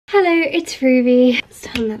Hello, it's Ruby. Let's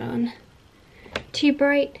turn that on. Too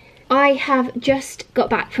bright. I have just got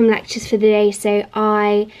back from lectures for the day, so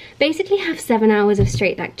I basically have 7 hours of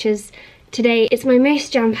straight lectures. Today it's my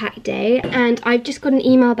most jam-packed day, and I've just got an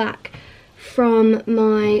email back from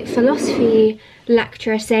my philosophy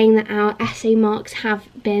lecturer saying that our essay marks have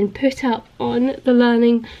been put up on the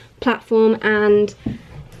learning platform, and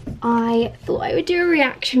I thought I would do a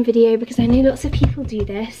reaction video because I know lots of people do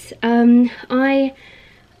this.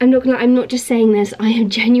 I'm not gonna lie, I'm not just saying this, I am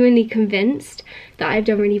genuinely convinced that I've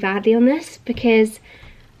done really badly on this, because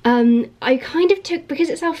I kind of took, because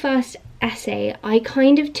it's our first essay, I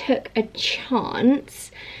kind of took a chance,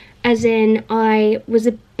 as in I was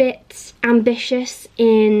a bit ambitious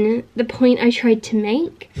in the point I tried to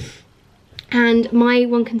make. And my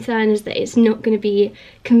one concern is that it's not going to be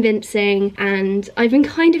convincing, and I've been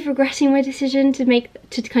kind of regretting my decision to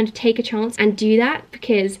kind of take a chance and do that,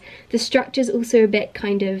 because the structure's also a bit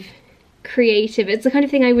kind of creative. It's the kind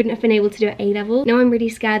of thing I wouldn't have been able to do at A-level. Now I'm really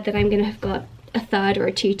scared that I'm going to have got a 3rd or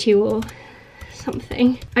a 2-2 or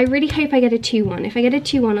something. I really hope I get a 2-1. If I get a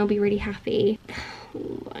 2-1, I'll be really happy.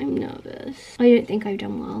 Oh, I'm nervous. I don't think I've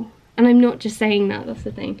done well. And I'm not just saying that, that's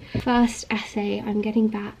the thing. First essay I'm getting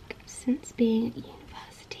back since being at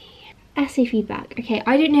university. Essay feedback. Okay,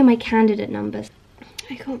 I don't know my candidate numbers.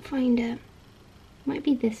 I can't find it. Might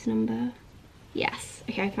be this number. Yes,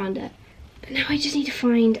 okay, I found it. But now I just need to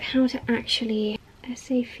find how to actually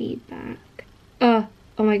essay feedback. Oh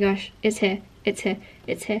my gosh, it's here, it's here,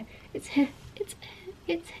 it's here, it's here, it's here,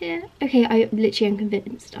 it's here. Okay, I literally am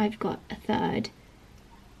convinced I've got a 3rd.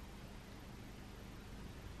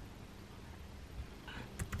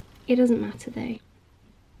 It doesn't matter though.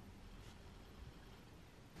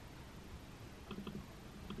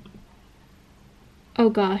 Oh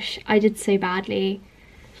gosh, I did so badly.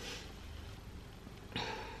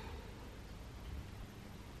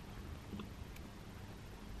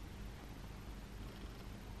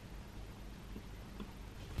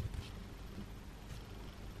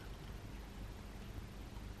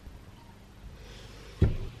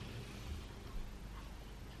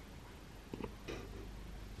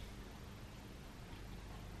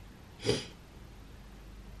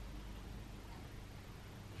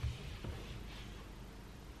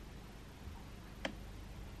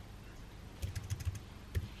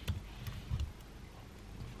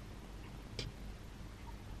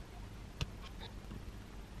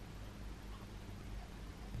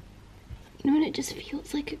 You know when it just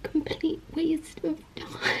feels like a complete waste of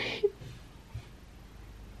time?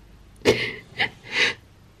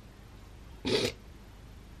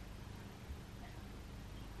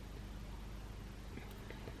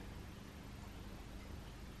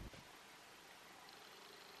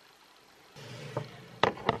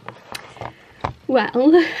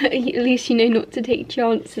 Well, at least you know not to take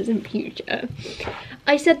chances in future.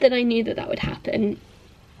 I said that I knew that that would happen,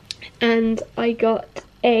 and I got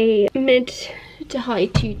a mid to high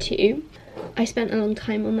 2-2. I spent a long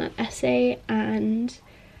time on that essay, and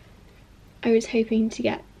I was hoping to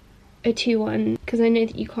get a 2-1 because I know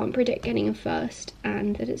that you can't predict getting a 1st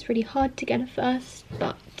and that it's really hard to get a 1st,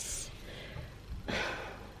 but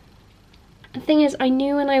the thing is, I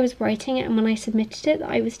knew when I was writing it and when I submitted it that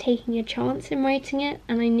I was taking a chance in writing it,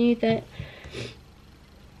 and I knew that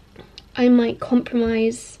I might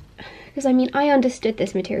compromise, because I mean I understood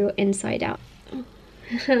this material inside out.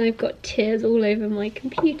 I've got tears all over my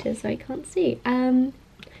computer so I can't see.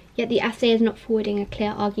 Yet the essay is not forwarding a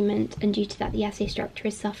clear argument, and due to that the essay structure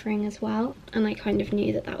is suffering as well, and I kind of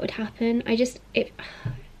knew that that would happen. I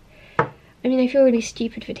mean, I feel really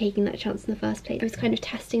stupid for taking that chance in the first place. I was kind of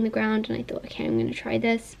testing the ground and I thought, okay, I'm going to try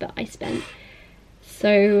this, but I spent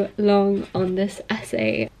so long on this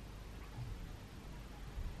essay.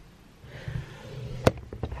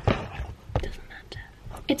 Doesn't matter.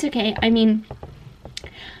 It's okay. I mean,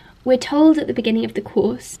 we're told at the beginning of the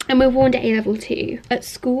course, and we're warned at A-level too. At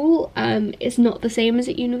school, it's not the same as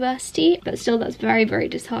at university, but still that's very, very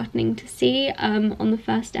disheartening to see on the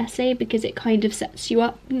first essay, because it kind of sets you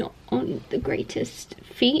up not on the greatest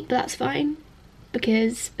feet, but that's fine,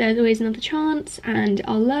 because there's always another chance, and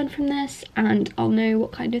I'll learn from this, and I'll know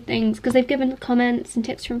what kind of things, because they've given comments and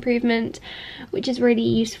tips for improvement, which is really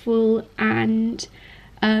useful, and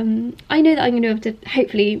I know that I'm going to be able to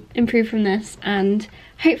hopefully improve from this, and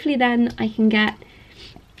hopefully then I can get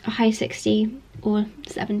a high 60 or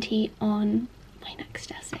 70 on my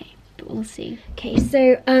next essay, but we'll see. Okay,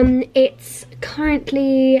 so it's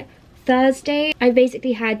currently Thursday. I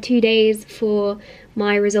basically had 2 days for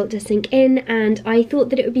my result to sink in, and I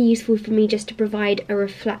thought that it would be useful for me just to provide a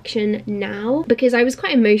reflection now, because I was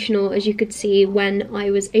quite emotional, as you could see, when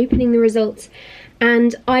I was opening the results,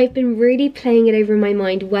 And I've been really playing it over in my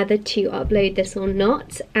mind whether to upload this or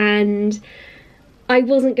not, and I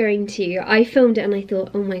wasn't going to. I filmed it and I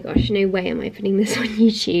thought, oh my gosh, no way am I putting this on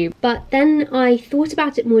YouTube. But then I thought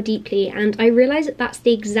about it more deeply and I realised that that's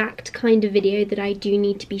the exact kind of video that I do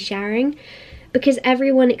need to be sharing, because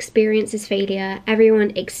everyone experiences failure,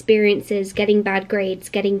 everyone experiences getting bad grades,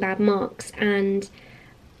 getting bad marks, and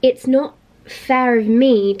it's not fair of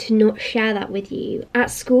me to not share that with you. At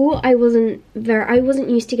school, I wasn't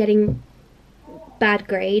used to getting bad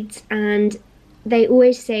grades, and they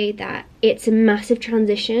always say that it's a massive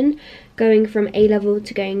transition going from A-level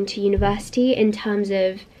to going to university, in terms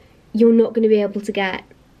of you're not going to be able to get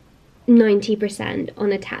 90%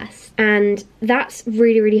 on a test. And that's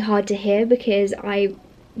really, really hard to hear, because I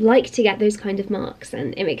like to get those kind of marks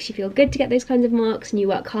and it makes you feel good to get those kinds of marks and you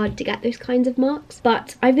work hard to get those kinds of marks.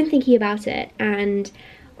 But I've been thinking about it and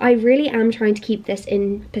I really am trying to keep this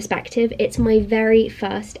in perspective. It's my very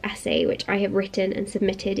first essay which I have written and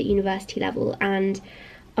submitted at university level, and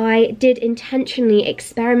I did intentionally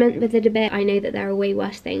experiment with it a bit. I know that there are way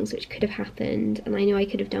worse things which could have happened, and I know I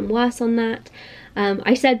could have done worse on that.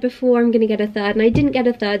 I said before I'm gonna get a third, and I didn't get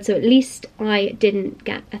a third, so at least I didn't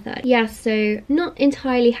get a third. Yeah, so not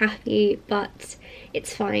entirely happy, but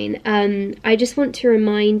it's fine. I just want to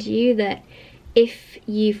remind you that if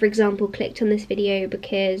you, for example, clicked on this video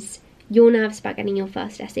because you're nervous about getting your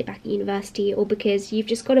first essay back at university, or because you've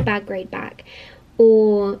just got a bad grade back,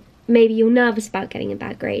 or maybe you're nervous about getting a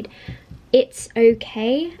bad grade, it's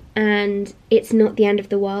okay and it's not the end of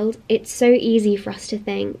the world. It's so easy for us to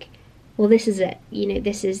think, well, this is it, you know,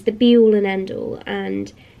 this is the be all and end all,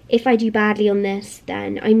 and if I do badly on this,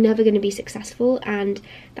 then I'm never going to be successful. And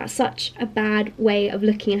that's such a bad way of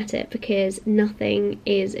looking at it, because nothing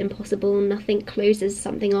is impossible, nothing closes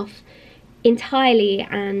something off entirely,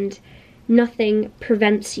 and nothing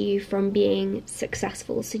prevents you from being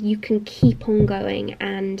successful. So you can keep on going,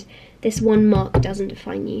 and this one mark doesn't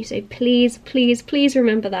define you. So please, please, please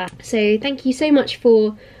remember that. So thank you so much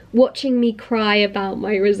for watching me cry about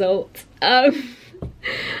my results.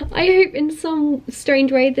 I hope in some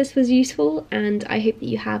strange way this was useful, and I hope that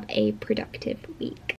you have a productive week.